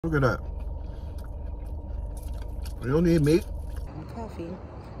Look at that. You don't need meat. Coffee.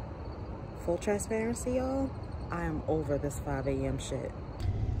 Full transparency, y'all. I am over this 5 a.m. shit.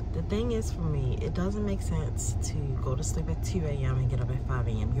 The thing is, for me, it doesn't make sense to go to sleep at 2 a.m. and get up at 5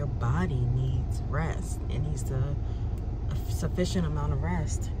 a.m. Your body needs rest. It needs a sufficient amount of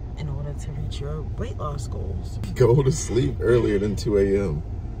rest in order to reach your weight loss goals. Go to sleep earlier than 2 a.m.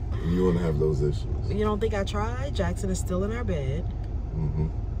 You won't have those issues. You don't think I tried? Jackson is still in our bed. Mm-hmm.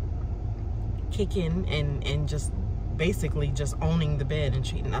 Kicking and just basically just owning the bed and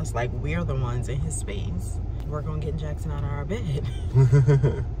treating us like we're the ones in his space. Work on getting Jackson out of our bed.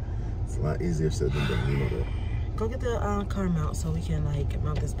 It's a lot easier said than done, you know that. Go get the car mount so we can like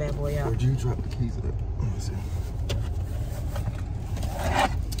mount this bad boy out. Where'd you drop the keys at? Let me see.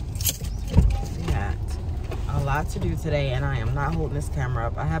 We got a lot to do today and I am not holding this camera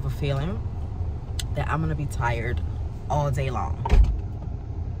up. I have a feeling that I'm gonna be tired all day long.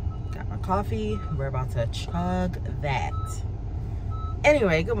 Got my coffee. We're about to chug that.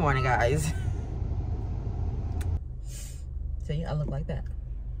 Anyway, good morning, guys. See, I look like that.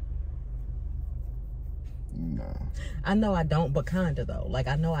 No. I know I don't, but kinda though. Like,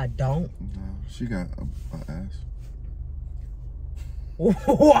 I know I don't. No, she got an ass.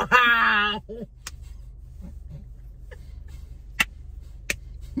 Wow!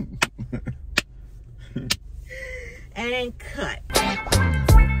 And cut.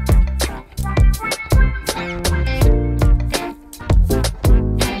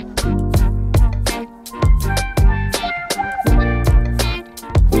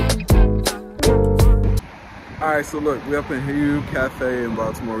 Alright, so look, we up in Hugh Cafe in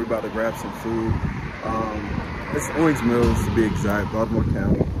Baltimore. We about to grab some food. It's Orange Mills to be exact, Baltimore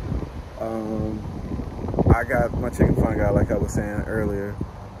County. I got my chicken fungi like I was saying earlier.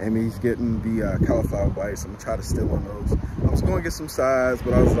 Amy's getting the cauliflower bites. I'm gonna try to steal on those. I was gonna get some sides,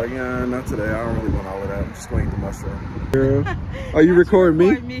 but I was like, yeah, not today. I don't really want all of that. I'm just gonna eat the mushroom. Girl, are you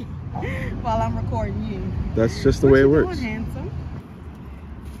recording me? While I'm recording you. That's just the way it works.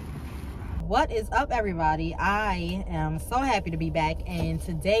 What is up, everybody? I am so happy to be back, and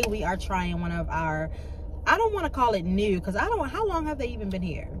today we are trying one of our, I don't want to call it new because I don't, how long have they even been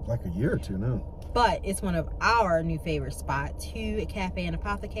here? Like a year or two now. But it's one of our new favorite spots, Hugh Cafe and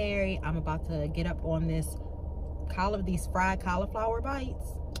Apothecary. I'm about to get up on these fried cauliflower bites.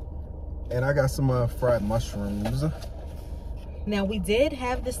 And I got some fried mushrooms. Now, we did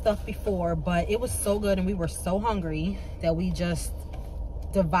have this stuff before, but it was so good and we were so hungry that we just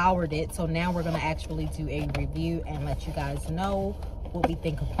devoured it. So now we're going to actually do a review and let you guys know what we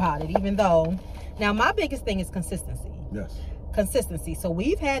think about it. Even though, now my biggest thing is consistency. Yes. Consistency. So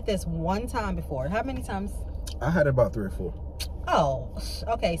we've had this one time before. How many times? I had it about 3 or 4. Oh,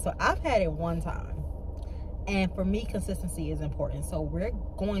 okay. So I've had it one time. And for me, consistency is important. So we're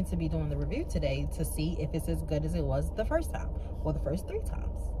going to be doing the review today to see if it's as good as it was the first time or the first 3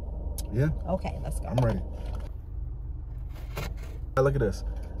 times. Yeah. Okay, let's go. I'm ready. Look at this.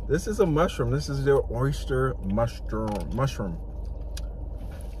 This is a mushroom. This is the oyster mushroom.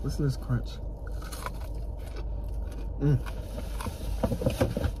 Listen to this crunch.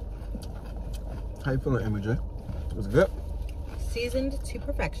 How you feeling, MJ? Was it good? Seasoned to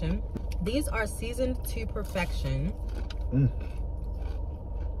perfection. These are seasoned to perfection.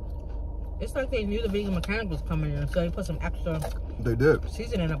 It's like they knew the vegan mechanic was coming in, so they put some extra They did.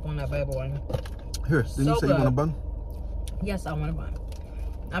 seasoning up on that bad boy. Here, didn't you say you want a bun? Yes, I want a bun.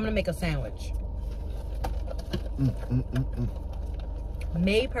 I'm gonna make a sandwich.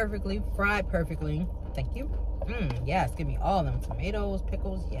 Made perfectly, fried perfectly. Thank you. Yes, give me all them tomatoes,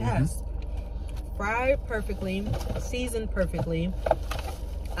 pickles. Yes. Fried perfectly, seasoned perfectly.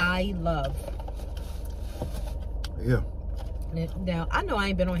 I love. Yeah. Now, I know I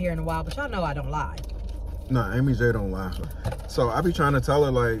ain't been on here in a while, but y'all know I don't lie. No, Amy J don't lie. So I be trying to tell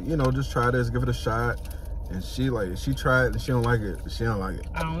her, like, you know, just try this, give it a shot. And she tried it and she don't like it. She don't like it.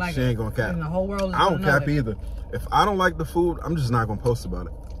 I don't like it. She ain't gonna cap. And the whole world is I don't cap either. If I don't like the food, I'm just not gonna post about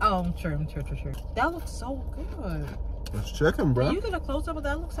it. Oh, true. That looks so good. It's chicken, bro. Can you get a close up of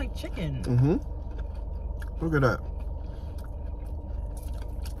that? It looks like chicken. Look at that.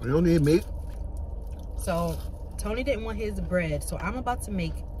 You don't need meat. So Tony didn't want his bread, so I'm about to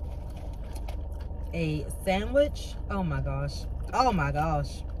make a sandwich. Oh my gosh.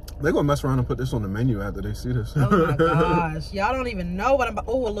 They're gonna mess around and put this on the menu after they see this. Oh my gosh. Y'all don't even know what I'm about.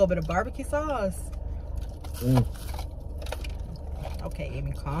 Oh, a little bit of barbecue sauce. Okay,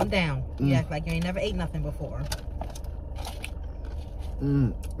 Amy, calm down. You act like you ain't never ate nothing before.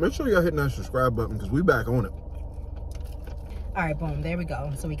 Make sure y'all hitting that subscribe button because we back on it. All right, boom, there we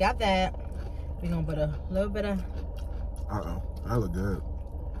go. So we got that. We're gonna put a little bit of that look good.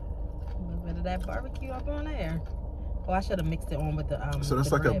 of that barbecue up on there. Oh, I should have mixed it on with the So that's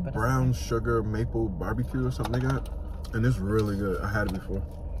the like bread, a brown sugar maple barbecue or something they got. And it's really good. I had it before.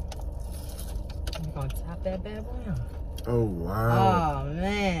 I'm gonna top that bad boy on. Oh, wow. Oh,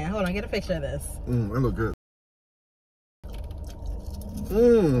 man. Hold on, get a picture of this. It look good.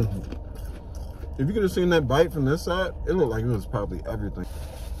 If you could have seen that bite from this side, it looked like it was probably everything.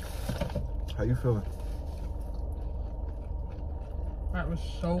 How you feeling? That was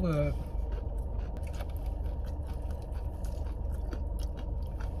so good.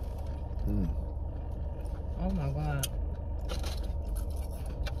 Oh my God.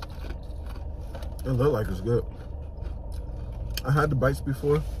 It looked like it's good. I had the bites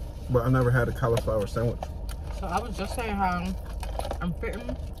before, but I never had a cauliflower sandwich. So I was just saying how I'm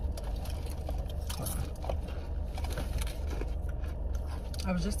fitting.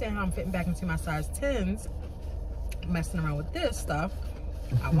 I was just saying how I'm fitting back into my size 10s. Messing around with this stuff,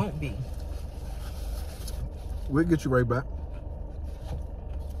 I won't be. We'll get you right back.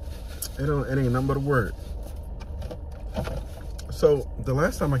 It ain't nothing but a word. So the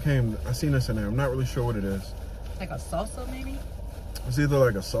last time I came, I seen this in there. I'm not really sure what it is. Like a salsa, maybe? It's either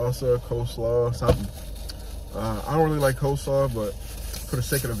like a salsa, coleslaw, something. I don't really like coleslaw, but for the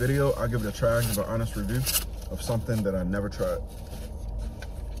sake of the video, I'll give it a try, give an honest review of something that I never tried.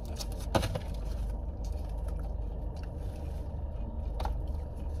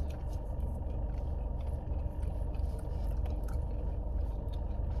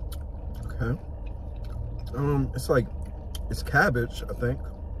 Okay. It's cabbage, I think.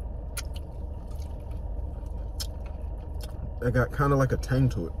 It got kind of like a tang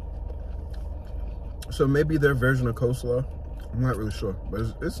to it. So maybe their version of coleslaw. I'm not really sure, but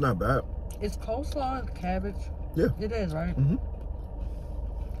it's not bad. It's coleslaw and cabbage. Yeah. It is, right?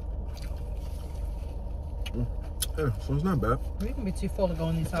 Yeah, so it's not bad. We can be too full to go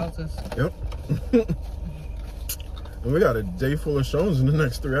in these houses. Yep. And we got a day full of shows in the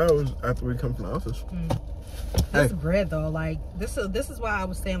next 3 hours after we come from the office. This bread though, like this is why I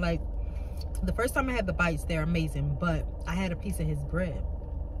was saying, like, the first time I had the bites, they're amazing, but I had a piece of his bread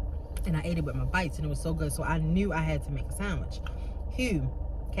and I ate it with my bites and it was so good, so I knew I had to make a sandwich. Hugh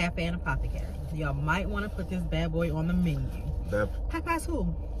Cafe and Apothecary, y'all might want to put this bad boy on the menu. Papa's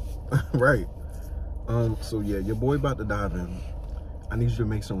who? Right. So yeah, your boy about to dive in. I need you to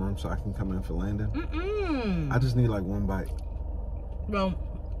make some room so I can come in for landing. I just need like one bite. Well,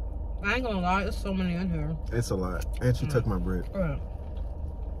 I ain't gonna lie, there's so many in here. It's a lot. And she took my bread.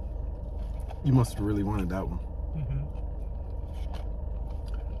 You must have really wanted that one.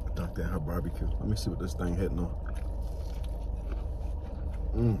 I ducked at her barbecue. Let me see what this thing hitting on.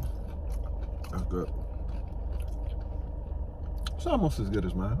 That's good. It's almost as good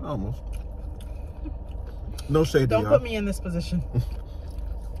as mine. Almost. No shade. Don't put me in this position.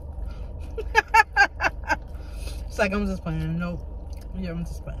 It's like I'm just playing. Nope. Yeah, I'm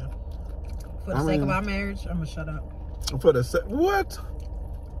just playing. For the sake of our marriage, I'm gonna shut up. For the sake, what?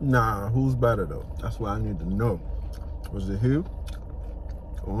 Nah, who's better though? That's what I need to know. Was it Hugh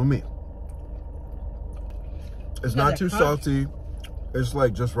or me? It's not too salty. It's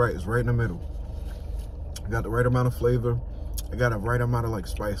like just right. It's right in the middle. I got the right amount of flavor. I got a right amount of like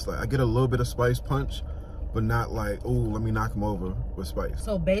spice. Like I get a little bit of spice punch, but not like, oh, let me knock him over with spice.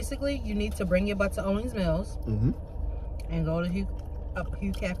 So basically, you need to bring your butt to Owings Mills and go to Hugh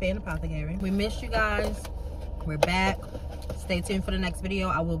Cafe and Apothecary. We missed you guys. We're back. Stay tuned for the next video.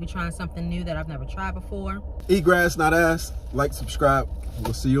 I will be trying something new that I've never tried before. Eat grass, not ass. Like, subscribe.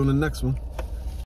 We'll see you on the next one.